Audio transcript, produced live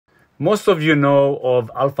Most of you know of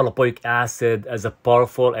alpha lipoic acid as a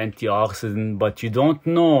powerful antioxidant, but you don't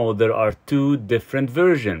know there are two different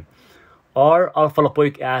versions. R alpha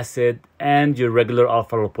lipoic acid and your regular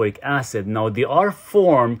alpha lipoic acid. Now the R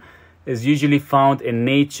form is usually found in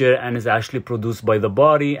nature and is actually produced by the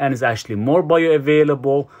body and is actually more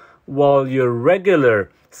bioavailable, while your regular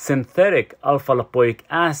synthetic alpha lipoic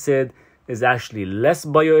acid is actually less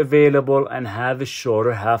bioavailable and have a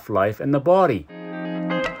shorter half-life in the body.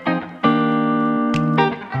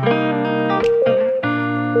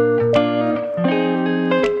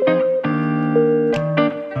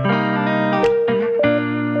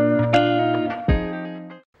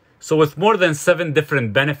 So with more than 7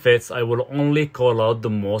 different benefits, I will only call out the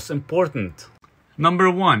most important. Number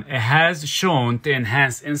 1, it has shown to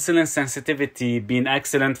enhance insulin sensitivity, being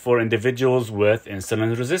excellent for individuals with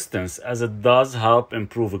insulin resistance, as it does help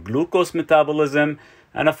improve glucose metabolism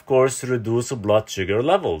and of course reduce blood sugar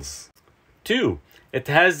levels. 2, it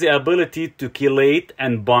has the ability to chelate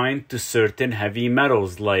and bind to certain heavy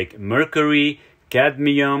metals like mercury,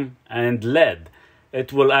 cadmium, and lead.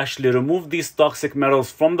 It will actually remove these toxic metals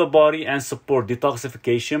from the body and support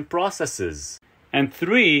detoxification processes. And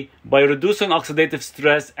 3, by reducing oxidative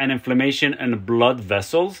stress and inflammation in blood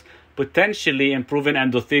vessels, potentially improving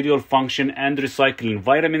endothelial function and recycling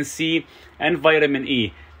vitamin C and vitamin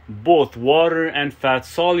E, both water and fat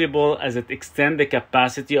soluble, as it extends the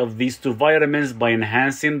capacity of these two vitamins by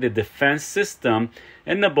enhancing the defense system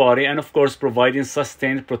in the body and of course providing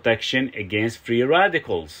sustained protection against free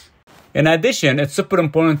radicals. In addition, it's super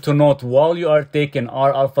important to note while you are taking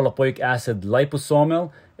R alpha lipoic acid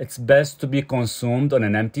liposomal, it's best to be consumed on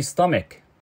an empty stomach.